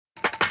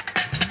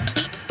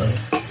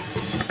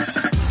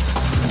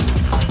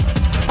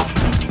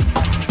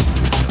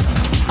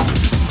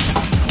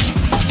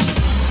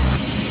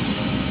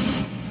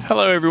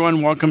Hello,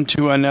 everyone. Welcome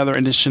to another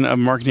edition of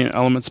Marketing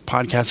Elements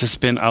Podcast. It's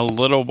been a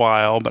little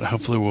while, but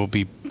hopefully we'll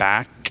be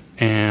back.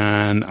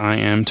 And I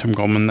am Tim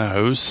Goldman, the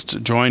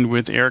host, joined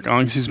with Eric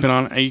Ongz, who's been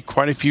on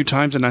quite a few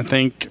times. And I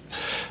think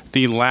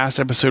the last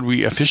episode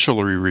we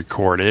officially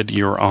recorded,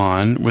 you're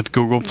on with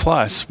Google+.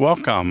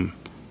 Welcome.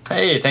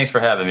 Hey, thanks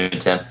for having me,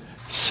 Tim.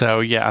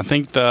 So, yeah, I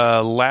think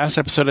the last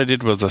episode I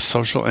did was a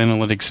social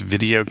analytics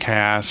video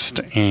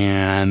cast,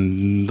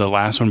 and the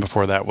last one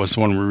before that was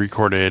one we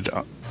recorded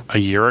a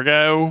year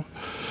ago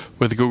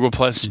with Google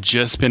Plus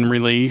just been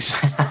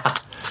released.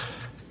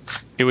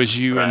 It was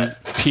you and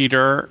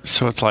Peter,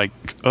 so it's like,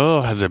 oh,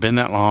 has it been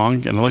that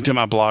long? And I looked at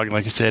my blog,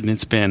 like I said, and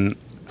it's been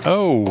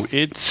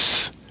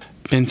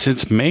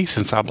since May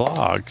since I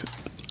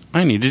blogged.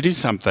 I need to do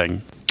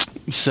something.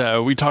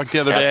 So we talked the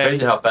other day. It's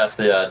crazy how fast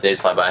the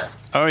days fly by.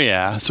 Oh,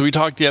 yeah. So we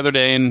talked the other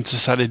day and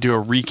decided to do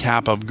a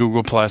recap of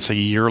Google Plus a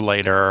year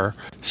later.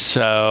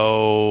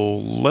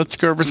 So let's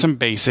go over some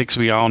basics.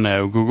 We all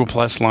know Google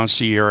Plus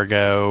launched a year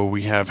ago.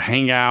 We have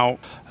Hangout.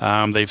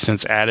 They've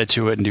since added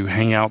to it and do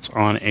Hangouts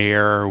on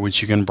air,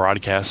 which you can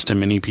broadcast to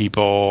many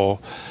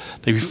people.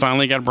 They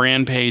finally got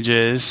brand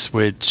pages,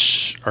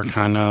 which are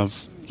kind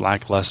of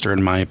lackluster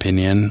in my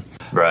opinion.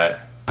 Right.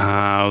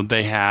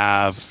 They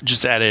have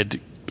just added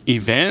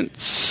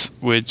events,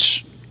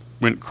 which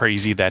went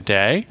crazy that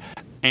day,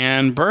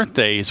 and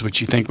birthdays,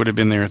 which you think would have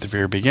been there at the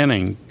very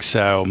beginning.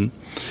 So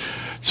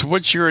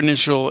what's your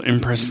initial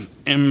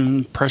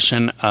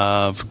impression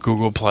of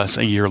Google Plus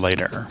a year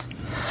later?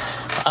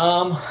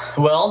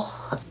 Well,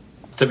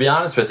 to be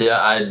honest with you,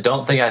 I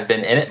don't think I've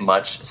been in it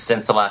much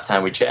since the last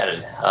time we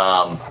chatted.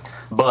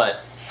 But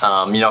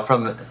from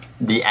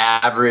the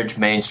average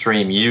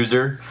mainstream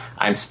user,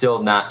 I'm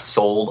still not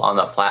sold on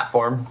the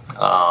platform.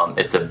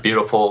 It's a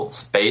beautiful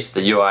space.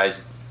 The UI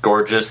is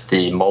gorgeous.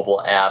 The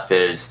mobile app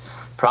is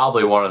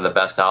probably one of the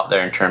best out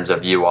there in terms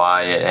of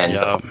UI and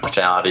the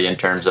functionality in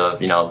terms of,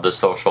 the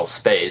social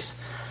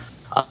space.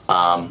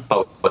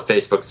 But with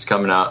Facebook's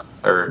coming out,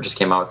 or just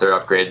came out with their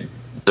upgrade,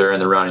 they're in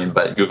the running,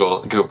 but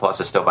Google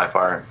Plus is still by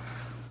far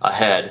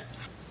ahead.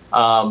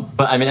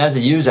 But I mean, as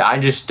a user, I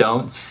just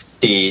don't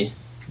see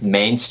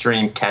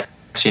mainstream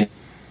catching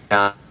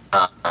on.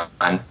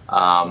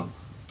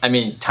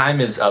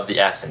 Time is of the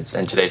essence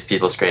in today's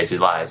people's crazy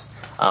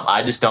lives.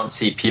 I just don't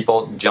see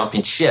people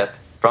jumping ship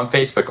from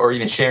Facebook or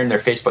even sharing their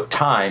Facebook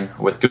time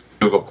with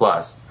Google+.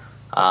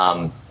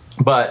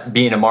 But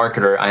being a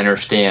marketer, I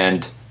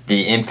understand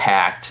the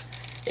impact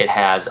it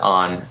has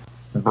on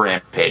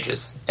brand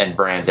pages and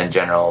brands in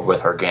general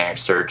with organic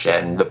search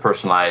and the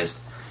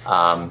personalized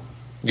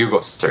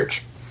Google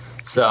search.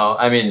 So,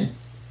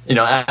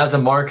 as a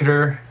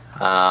marketer,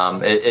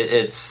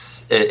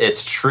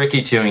 it's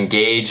tricky to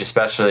engage,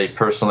 especially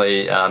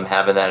personally,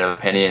 having that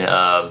opinion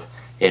of,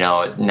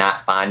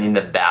 not finding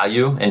the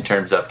value in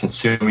terms of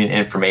consuming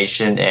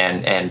information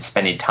and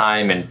spending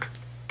time and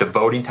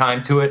devoting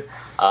time to it.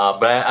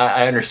 But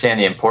I understand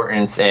the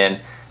importance, and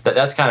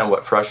that's kind of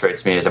what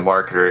frustrates me as a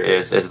marketer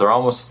is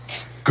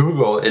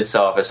Google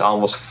itself is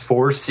almost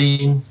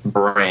forcing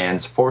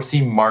brands,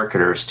 forcing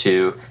marketers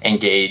to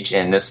engage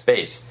in this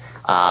space.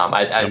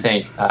 I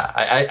think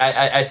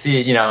I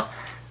see,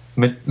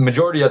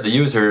 majority of the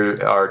users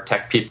are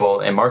tech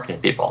people and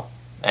marketing people,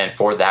 and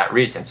for that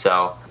reason.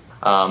 So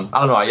I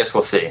don't know. I guess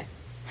we'll see.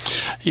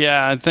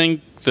 Yeah, I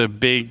think the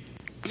big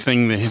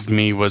thing that hit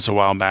me was a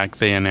while back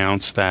they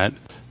announced that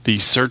the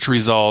search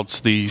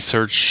results,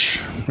 Search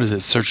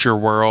Your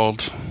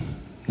World?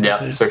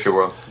 Yeah, Search Your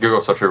World.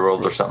 Google Search Your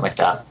World or something like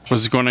that.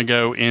 Was going to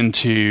go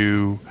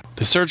into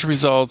the search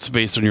results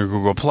based on your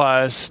Google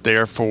Plus,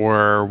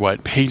 therefore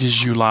what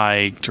pages you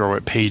liked or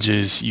what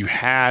pages you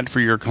had for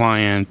your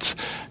clients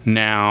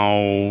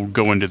now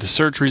go into the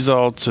search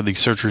results. So the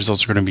search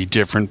results are going to be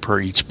different per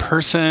each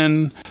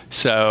person.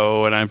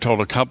 So, and I've told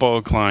a couple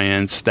of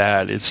clients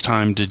that it's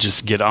time to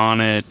just get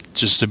on it,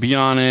 just to be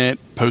on it,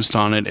 post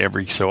on it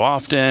every so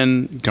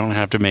often. You don't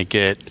have to make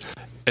it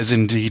as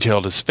in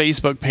detailed as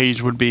Facebook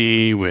page would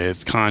be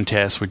with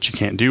contests, which you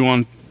can't do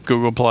on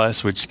Google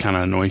Plus, which kind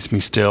of annoys me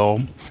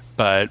still.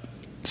 But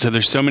so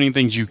there's so many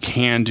things you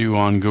can do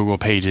on Google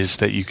Pages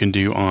that you can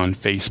do on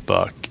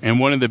Facebook. And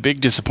one of the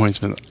big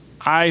disappointments,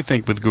 I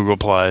think, with Google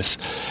Plus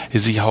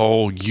is the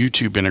whole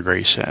YouTube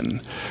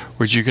integration,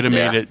 which you could have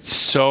made it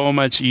so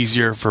much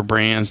easier for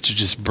brands to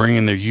just bring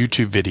in their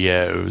YouTube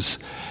videos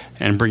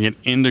and bring it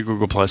into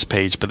Google Plus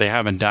page, but they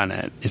haven't done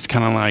it. It's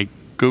kind of like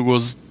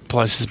Google's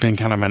Plus has been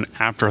kind of an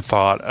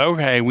afterthought.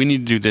 Okay, we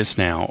need to do this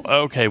now.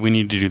 Okay, we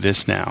need to do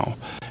this now.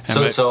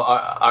 So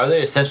are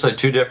they essentially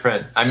two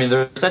different? I mean,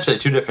 they're essentially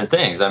two different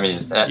things. I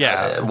mean,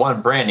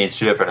 one brand needs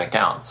two different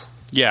accounts.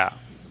 Yeah.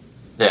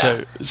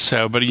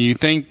 So, but you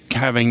think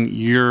having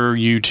your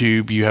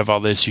YouTube, you have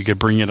all this, you could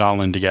bring it all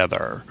in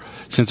together.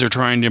 Since they're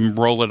trying to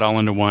roll it all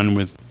into one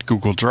with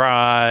Google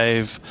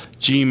Drive,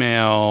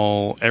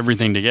 Gmail,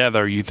 everything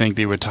together, you think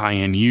they would tie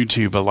in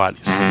YouTube a lot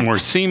more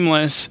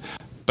seamless.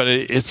 But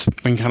it's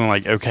been kind of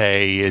like,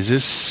 okay, is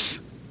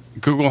this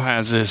Google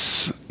has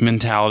this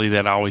mentality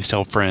that I always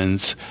tell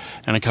friends,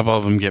 and a couple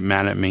of them get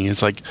mad at me.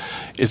 It's like,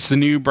 it's the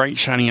new bright,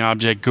 shiny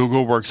object.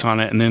 Google works on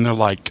it, and then they're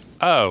like,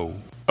 oh,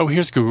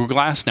 here's Google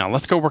Glass now.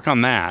 Let's go work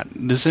on that.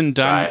 This isn't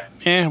done.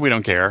 Right. We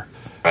don't care.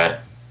 Right.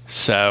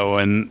 So,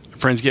 and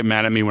friends get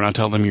mad at me when I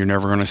tell them you're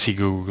never going to see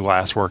Google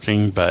Glass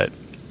working, but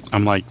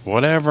I'm like,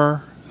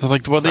 whatever. They're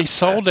like, well, they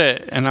sold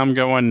it. And I'm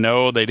going,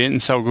 no, they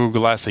didn't sell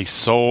Google Glass. They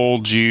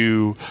sold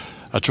you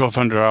a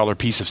 $1,200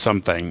 piece of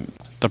something.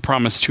 The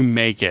promise to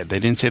make it. They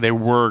didn't say they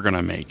were going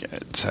to make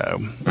it.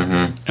 So,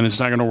 and it's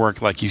not going to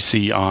work like you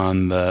see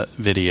on the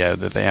video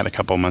that they had a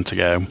couple months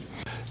ago.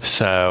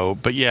 So,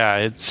 but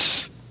yeah,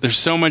 there's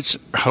so much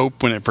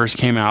hope when it first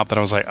came out that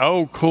I was like,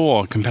 oh,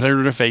 cool,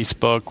 competitor to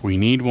Facebook. We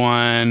need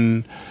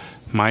one.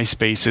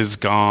 MySpace is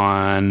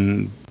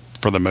gone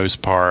for the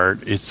most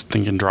part. It's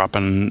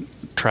dropping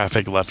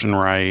traffic left and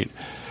right.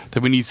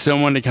 That we need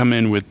someone to come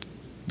in with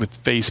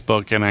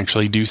Facebook and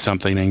actually do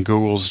something. And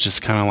Google's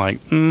just kind of like,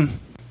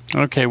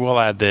 okay, we'll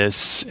add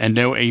this. And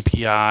no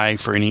API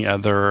for any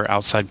other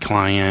outside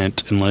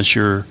client unless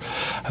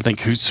I think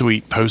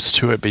Hootsuite posts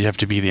to it, but you have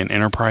to be an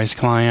enterprise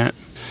client.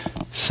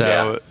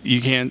 So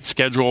you can't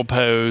schedule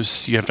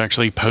posts. You have to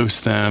actually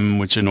post them,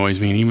 which annoys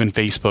me. And even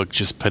Facebook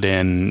just put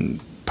in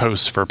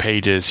posts for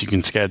pages you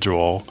can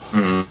schedule.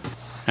 And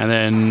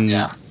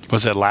then,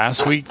 was it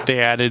last week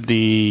they added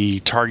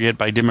the target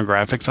by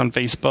demographics on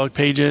Facebook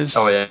pages?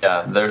 Oh,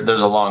 yeah.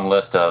 There's a long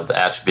list of the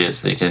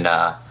attributes that you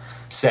can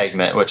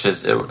segment, which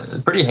is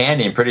pretty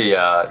handy and pretty,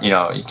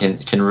 you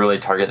can really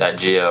target that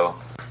geo,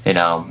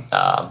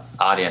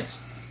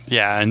 audience.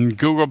 Yeah, and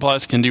Google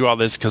Plus can do all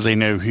this because they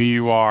know who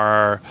you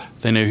are,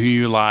 they know who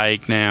you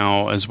like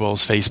now, as well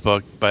as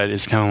Facebook, but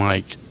it's kind of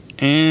like,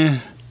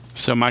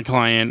 So my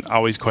client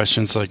always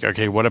questions, like,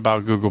 okay, what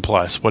about Google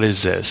Plus? What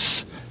is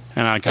this?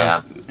 And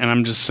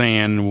I'm just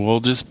saying,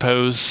 we'll just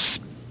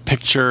post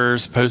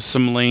pictures, post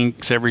some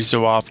links every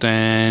so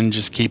often,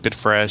 just keep it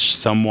fresh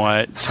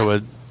somewhat,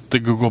 so the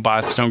Google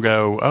bots don't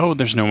go, oh,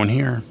 there's no one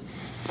here.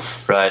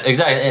 Right,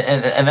 exactly,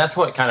 and that's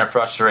what kind of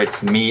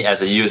frustrates me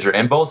as a user,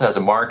 and both as a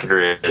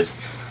marketer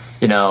is,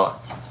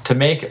 to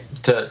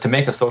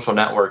make a social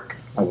network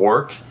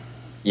work,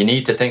 you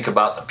need to think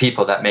about the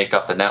people that make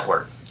up the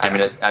network.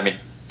 I mean,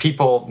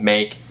 people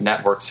make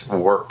networks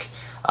work,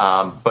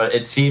 but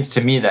it seems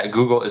to me that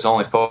Google is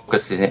only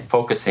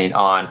focusing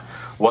on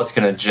what's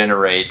going to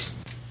generate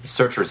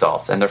search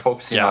results, and they're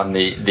focusing on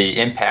the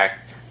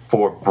impact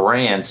for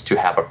brands to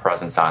have a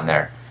presence on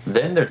there.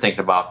 Then they're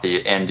thinking about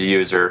the end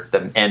user,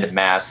 the end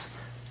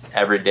mass,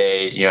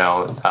 everyday,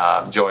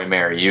 Joey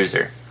Mary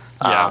user.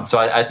 So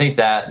I think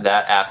that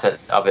asset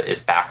of it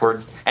is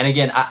backwards. And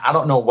again, I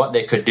don't know what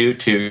they could do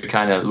to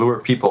kind of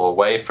lure people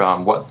away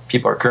from what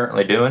people are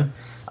currently doing.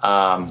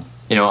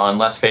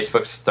 Unless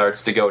Facebook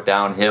starts to go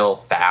downhill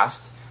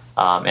fast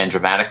and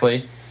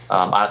dramatically,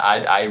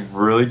 I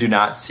really do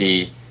not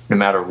see, no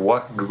matter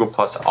what Google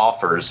Plus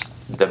offers,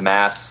 the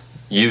mass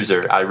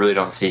user, I really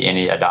don't see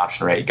any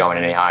adoption rate going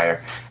any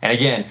higher. And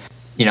again,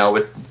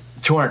 with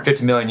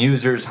 250 million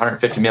users,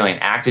 150 million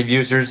active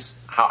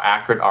users, how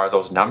accurate are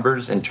those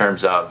numbers in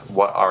terms of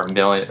what are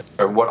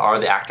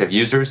the active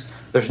users?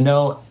 There's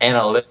no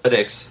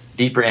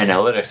deeper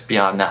analytics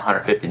beyond that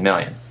 150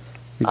 million.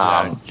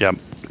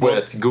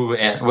 With Google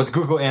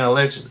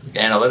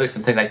Analytics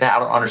and things like that, I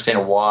don't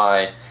understand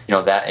why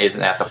that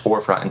isn't at the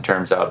forefront in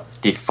terms of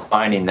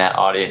defining that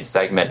audience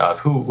segment of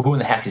who in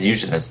the heck is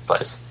using this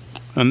place.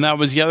 And that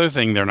was the other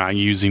thing they're not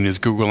using is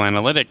Google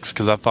Analytics,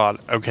 because I thought,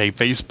 okay,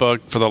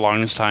 Facebook for the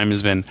longest time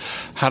has been,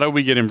 how do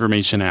we get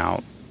information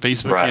out?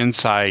 Facebook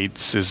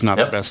Insights is not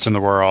the best in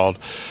the world.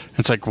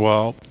 It's like,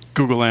 well,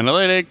 Google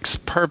Analytics,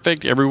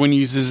 perfect. Everyone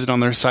uses it on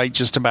their site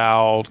just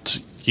about.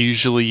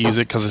 Usually use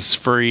it because it's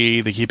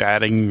free. They keep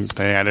adding.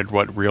 They added,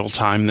 real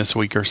time this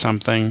week or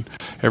something.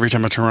 Every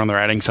time I turn around,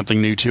 they're adding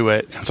something new to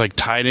it. It's like,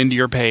 tie it into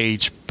your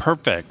page.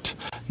 Perfect.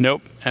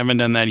 Nope, haven't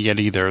done that yet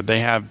either.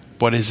 They have,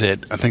 what is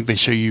it? I think they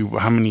show you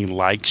how many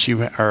likes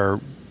or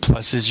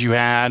pluses you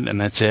had,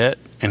 and that's it.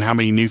 And how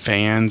many new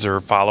fans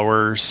or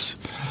followers.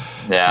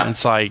 Yeah. And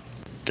it's like,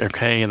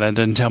 okay, that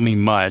doesn't tell me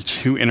much.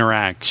 Who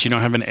interacts? You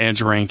don't have an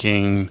edge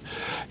ranking.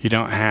 You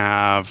don't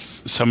have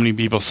so many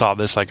people saw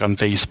this like on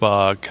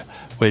Facebook,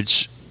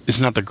 which is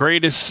not the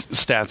greatest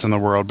stats in the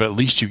world, but at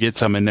least you get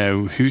some and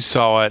know who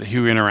saw it,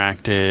 who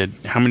interacted,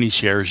 how many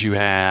shares you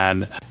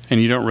had,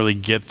 and you don't really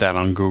get that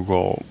on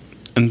Google.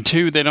 And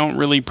two, they don't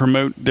really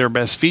promote their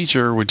best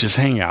feature, which is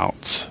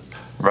Hangouts.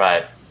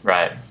 Right.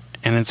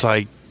 And it's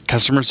like,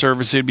 customer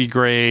service would be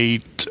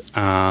great.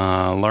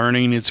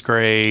 Learning, it's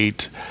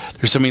great.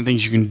 There's so many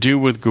things you can do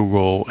with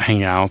Google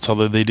Hangouts,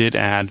 although they did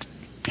add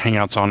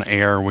Hangouts on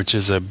Air, which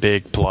is a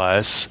big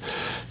plus.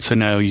 So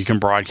now you can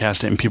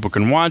broadcast it and people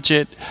can watch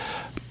it.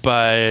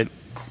 But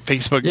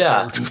Facebook,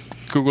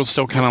 Google's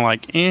still kind of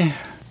like, eh.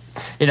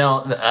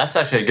 That's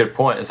actually a good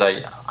point. Is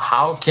like,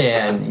 how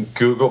can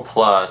Google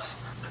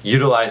Plus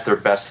utilize their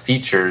best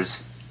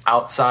features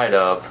outside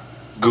of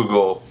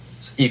Google's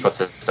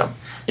ecosystem?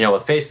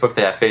 With Facebook,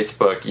 they have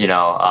Facebook,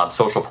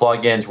 social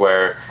plugins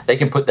where they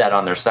can put that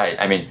on their site.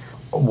 I mean,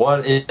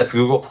 what if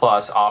Google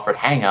Plus offered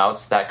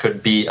Hangouts that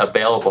could be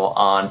available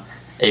on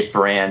a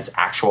brand's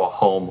actual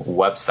home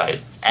website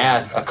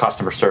as a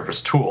customer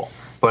service tool?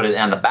 But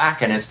on the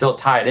back end, it's still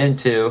tied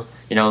into,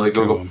 the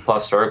Google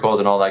Plus circles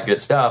and all that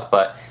good stuff.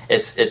 But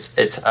it's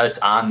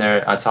on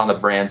the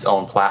brand's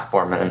own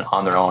platform and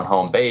on their own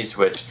home base,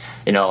 which,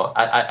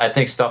 I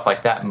think stuff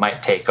like that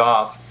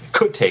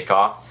could take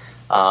off,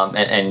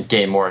 and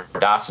gain more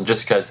adoption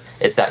just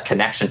because it's that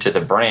connection to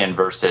the brand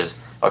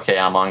versus, okay,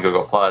 I'm on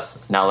Google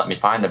Plus, now let me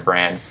find the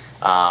brand.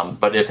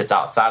 But if it's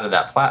outside of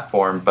that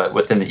platform, but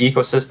within the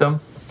ecosystem,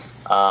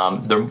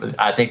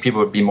 I think people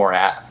would be more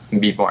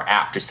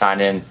apt to sign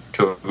in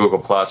to a Google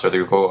Plus or the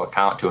Google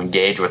account to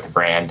engage with the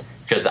brand,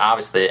 because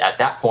obviously at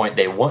that point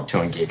they want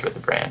to engage with the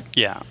brand.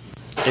 Yeah,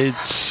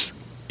 it's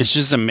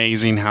just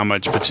amazing how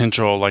much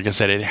potential, like I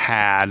said, it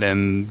had,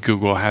 and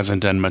Google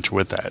hasn't done much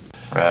with it.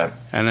 Right.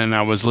 And then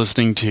I was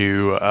listening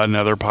to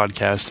another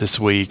podcast this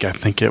week. I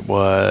think it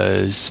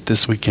was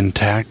This Week in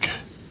Tech.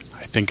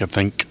 I think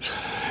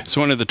it's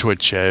one of the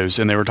Twitch shows,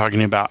 and they were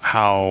talking about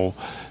how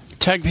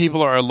tech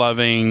people are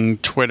loving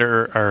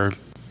Twitter or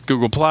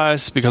Google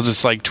Plus because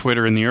it's like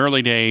Twitter in the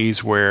early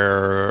days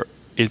where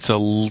it's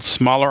a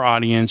smaller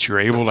audience. You're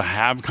able to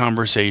have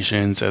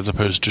conversations, as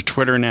opposed to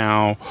Twitter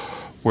now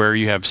where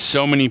you have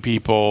so many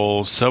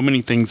people, so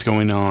many things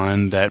going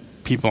on that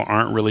people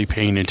aren't really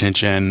paying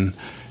attention.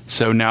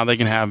 So now they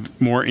can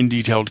have more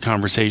in-detailed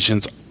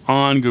conversations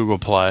on Google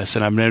Plus.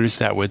 And I've noticed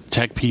that with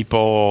tech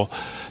people,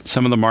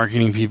 some of the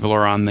marketing people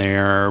are on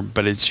there,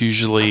 but it's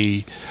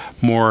usually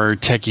more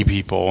techie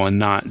people and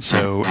not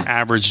so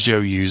average Joe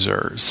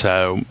user.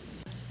 So,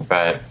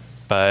 right.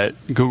 But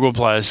Google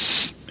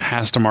Plus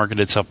has to market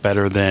itself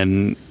better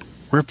than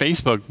we're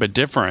Facebook, but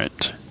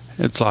different.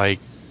 It's like,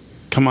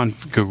 come on,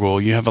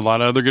 Google, you have a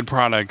lot of other good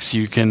products.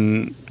 You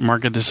can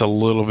market this a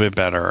little bit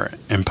better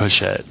and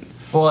push it.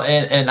 Well,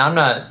 and I'm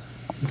not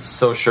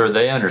so sure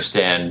they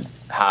understand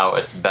how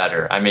it's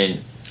better. I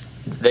mean,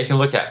 they can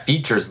look at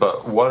features,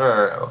 but what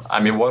are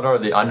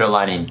the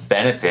underlying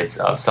benefits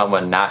of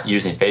someone not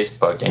using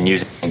Facebook and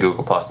using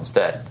Google Plus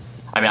instead?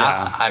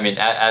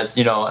 As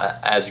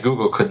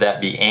Google, could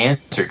that be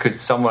answered? Could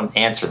someone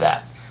answer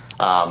that?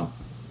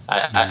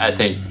 I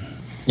think,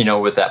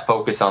 with that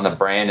focus on the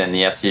brand and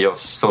the SEO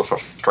social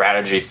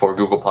strategy for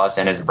Google Plus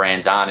and its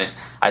brands on it,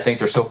 I think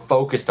they're so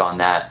focused on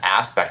that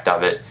aspect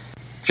of it,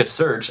 because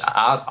search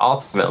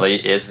ultimately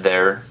is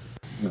their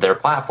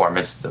platform.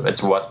 It's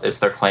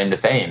their claim to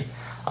fame.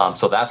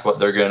 So that's what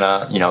they're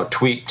gonna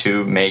tweak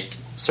to make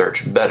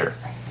search better.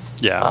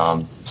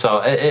 Yeah.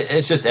 So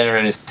it's just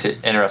interesting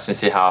to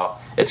see how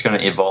it's going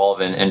to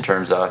evolve in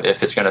terms of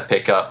if it's going to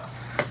pick up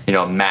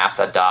mass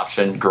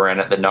adoption.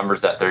 Granted, the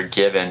numbers that they're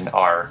given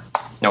are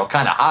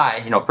kind of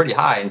high, pretty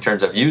high in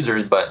terms of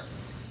users, but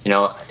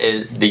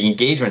the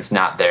engagement's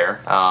not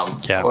there.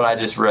 What I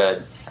just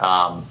read,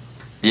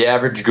 the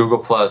average Google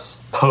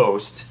Plus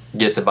post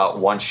gets about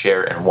 1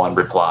 share and 1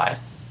 reply.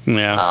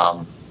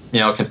 Yeah.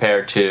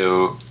 Compared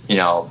to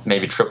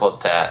maybe triple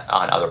that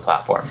on other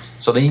platforms.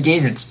 So the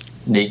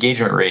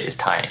engagement rate is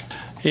tiny.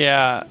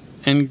 Yeah,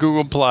 and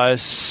Google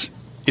Plus,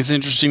 it's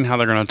interesting how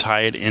they're going to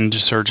tie it into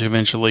search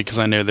eventually, because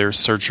I know their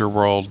searcher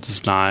world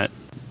is not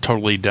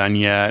totally done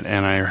yet,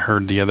 and I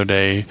heard the other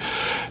day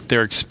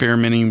they're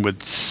experimenting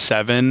with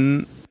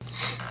 7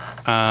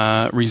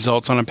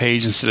 results on a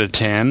page instead of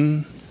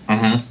 10.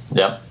 Mm-hmm.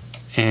 Yep.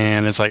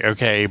 And it's like,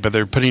 okay, but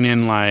they're putting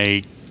in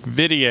like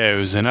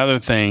videos and other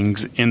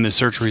things in the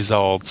search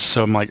results.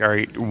 So I'm like, all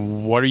right,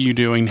 what are you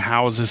doing?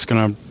 How is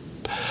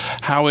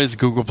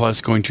Google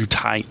Plus going to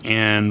tie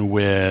in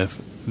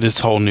with this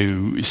whole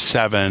new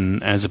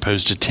 7 as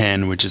opposed to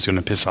 10, which is going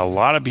to piss a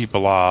lot of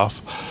people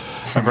off?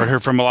 I've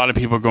heard from a lot of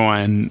people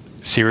going,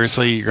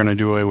 seriously, you're going to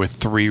do away with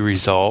 3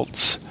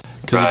 results?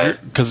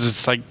 Because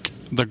it's like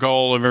the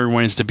goal of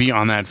everyone is to be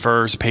on that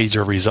first page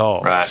of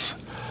results. Right.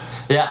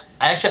 Yeah,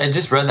 actually, I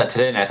just read that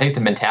today, and I think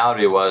the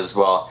mentality was,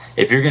 well,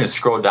 if you're going to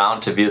scroll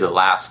down to view the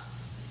last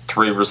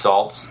 3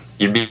 results,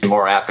 you'd be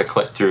more apt to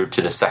click through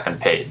to the second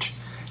page.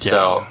 Yeah.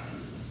 So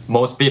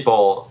most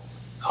people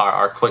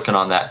are clicking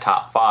on that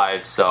top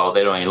 5, so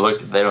they don't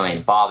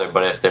even bother.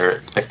 But if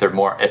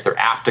they're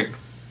apt to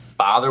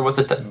bother with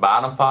the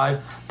bottom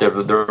 5,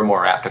 they're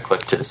more apt to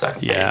click to the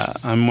second page. Yeah,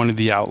 I'm one of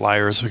the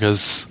outliers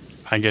because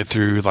I get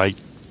through like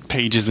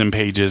pages and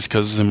pages,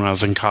 because when I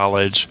was in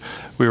college,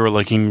 we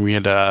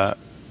had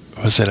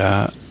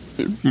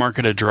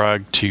market a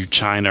drug to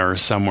China or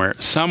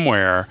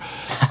somewhere,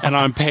 and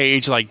on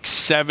page like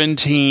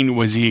 17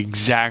 was the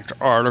exact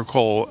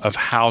article of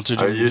how to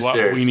do what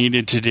serious? We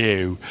needed to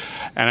do,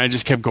 and I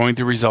just kept going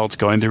through results,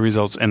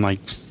 and like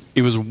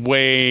it was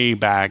way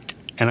back,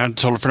 and I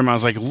told a friend of mine, I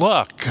was like,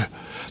 look,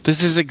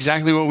 this is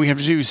exactly what we have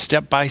to do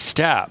step by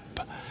step.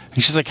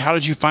 And she's like, how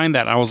did you find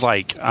that? And I was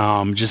like,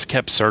 just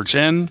kept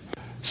searching.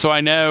 So I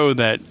know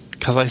that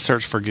because I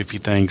search for goofy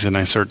things and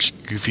I search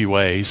goofy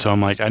ways. So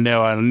I'm like, I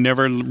know I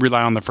never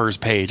rely on the first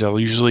page. I'll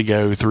usually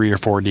go 3 or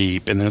 4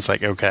 deep, and then it's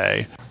like,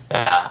 okay.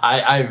 Yeah,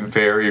 I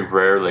very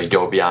rarely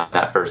go beyond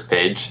that first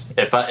page.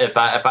 If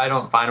I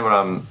don't find what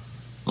I'm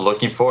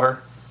looking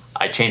for,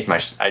 I change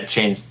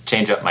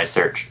up my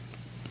search.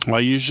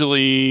 Well,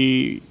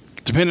 usually,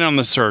 depending on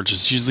the search,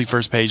 it's usually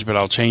first page, but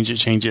I'll change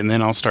it, and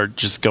then I'll start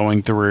just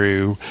going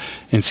through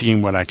and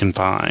seeing what I can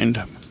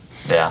find.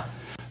 Yeah.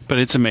 But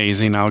it's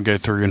amazing. I'll go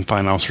through and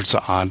find all sorts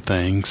of odd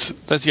things.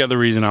 That's the other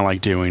reason I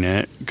like doing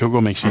it.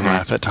 Google makes me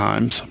laugh at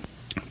times.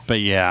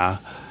 But yeah.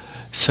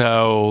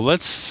 So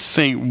let's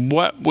think,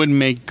 what would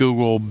make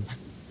Google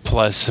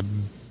Plus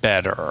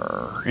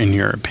better, in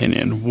your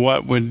opinion?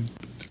 What would,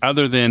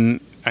 other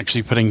than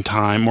actually putting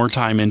more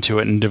time into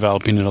it and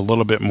developing it a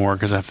little bit more,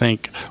 because I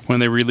think when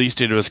they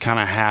released it, it was kind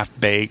of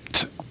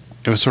half-baked.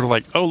 It was sort of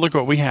like, oh, look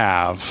what we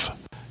have,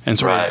 and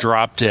sort of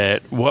dropped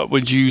it. What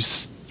would you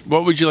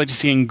like to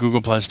see in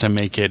Google Plus to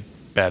make it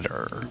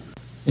better?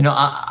 You know,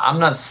 I'm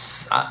not.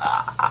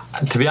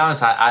 To be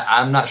honest,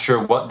 I'm not sure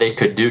what they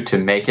could do to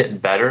make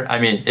it better. I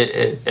mean,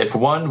 if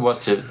one was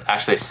to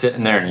actually sit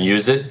in there and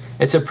use it,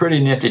 it's a pretty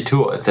nifty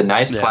tool. It's a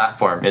nice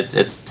platform. It's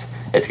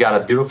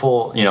got a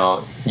beautiful,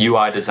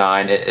 UI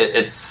design.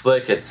 It's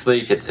slick. It's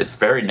sleek. It's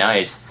very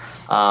nice.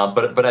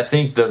 But I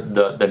think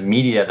the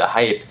media, the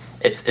hype,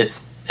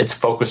 it's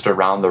focused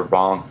around the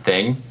wrong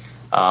thing.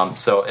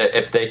 So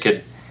if they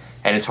could.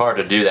 And it's hard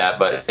to do that,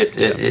 but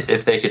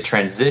if they could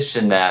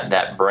transition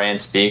that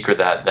brand speak or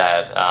that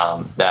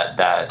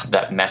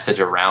message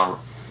around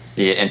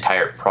the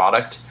entire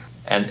product,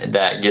 and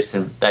that gets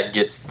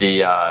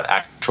the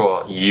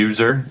actual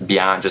user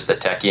beyond just the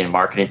techie and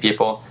marketing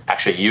people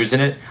actually using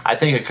it, I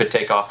think it could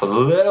take off a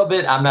little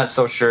bit. I'm not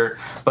so sure,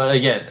 but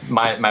again,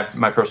 my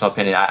personal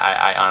opinion,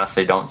 I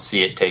honestly don't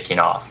see it taking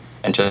off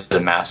into the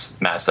mass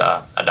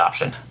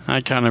adoption.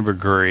 I kind of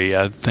agree.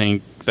 I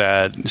think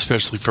that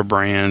especially for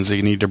brands, they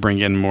need to bring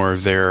in more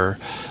of their,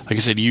 like I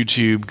said,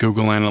 YouTube,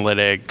 Google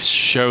Analytics,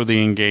 show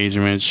the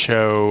engagement,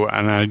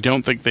 and I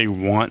don't think they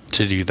want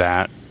to do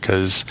that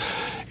because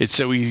it's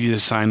so easy to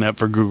sign up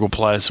for Google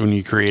Plus when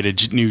you create a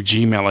new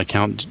Gmail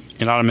account.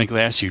 It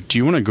automatically asks you, do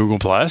you want a Google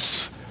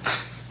Plus?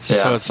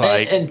 Yeah. So it's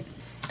like... And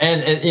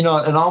it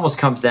almost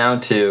comes down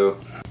to,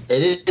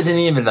 it isn't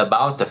even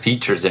about the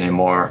features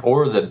anymore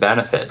or the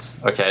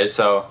benefits. Okay,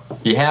 so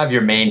you have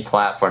your main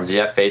platforms. You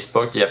have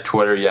Facebook, you have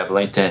Twitter, you have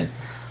LinkedIn.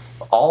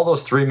 All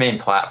those three main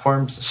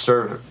platforms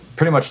serve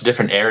pretty much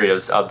different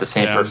areas of the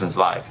same person's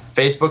life.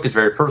 Facebook is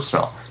very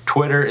personal.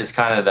 Twitter is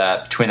kind of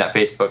that between that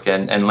Facebook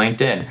and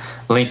LinkedIn.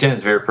 LinkedIn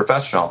is very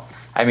professional.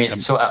 I mean,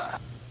 so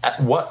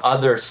what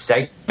other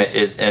segment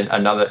is in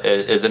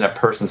a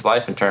person's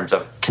life in terms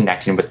of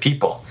connecting with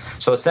people?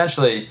 So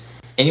essentially,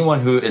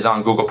 anyone who is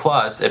on Google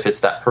Plus, if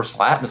it's that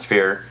personal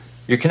atmosphere,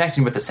 you're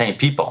connecting with the same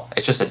people.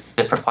 It's just a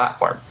different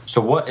platform.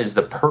 So what is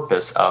the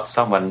purpose of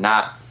someone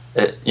not,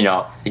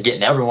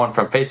 getting everyone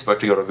from Facebook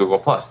to go to Google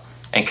Plus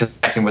and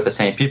connecting with the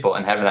same people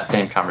and having that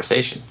same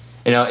conversation?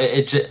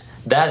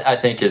 That I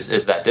think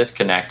is that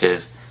disconnect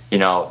is,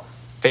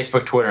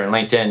 Facebook, Twitter, and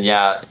LinkedIn.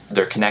 Yeah,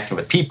 they're connecting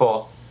with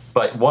people,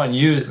 but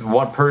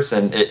one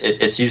person,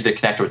 it's used to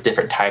connect with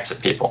different types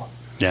of people.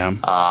 Yeah.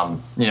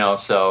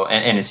 So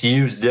and it's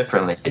used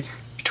differently.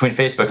 Between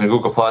Facebook and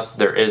Google Plus,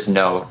 there is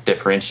no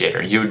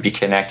differentiator. You would be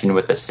connecting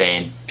with the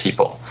same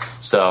people.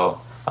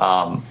 So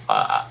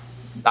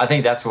I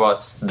think that's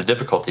what's the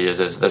difficulty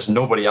is there's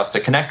nobody else to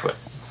connect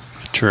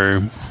with.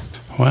 True.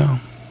 Well,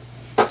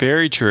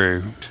 very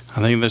true.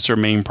 I think that's our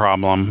main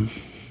problem,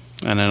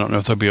 and I don't know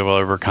if they'll be able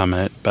to overcome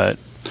it, but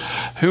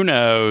who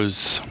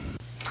knows?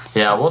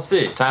 Yeah, we'll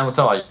see. Time will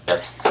tell, I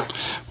guess.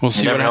 We'll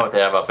see. You never know what they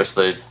have up their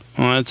sleeve.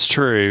 Well, that's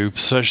true,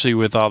 especially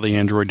with all the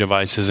Android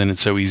devices, and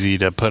it's so easy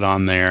to put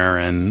on there.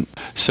 And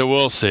so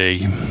we'll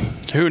see.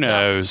 Who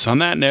knows? On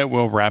that note,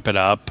 we'll wrap it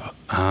up.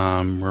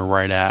 We're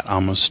right at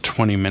almost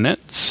 20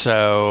 minutes.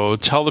 So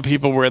tell the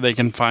people where they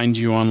can find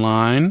you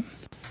online.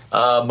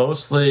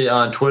 Mostly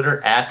on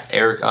Twitter at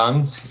Eric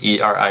Ungs,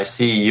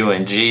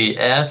 ERICUNGS,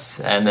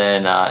 and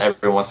then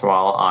every once in a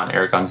while on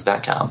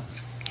erikungs.com.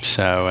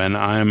 So, and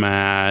I'm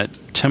at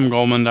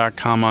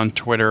timgoldman.com on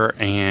Twitter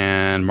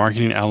and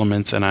Marketing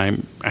Elements, and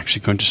I'm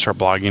actually going to start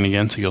blogging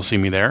again, so you'll see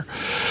me there.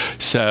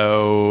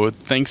 So,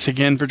 thanks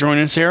again for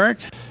joining us, Eric.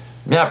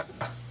 Yeah,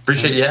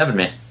 appreciate you having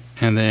me.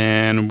 And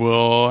then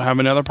we'll have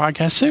another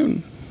podcast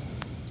soon.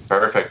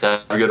 Perfect.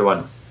 Have a good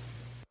one.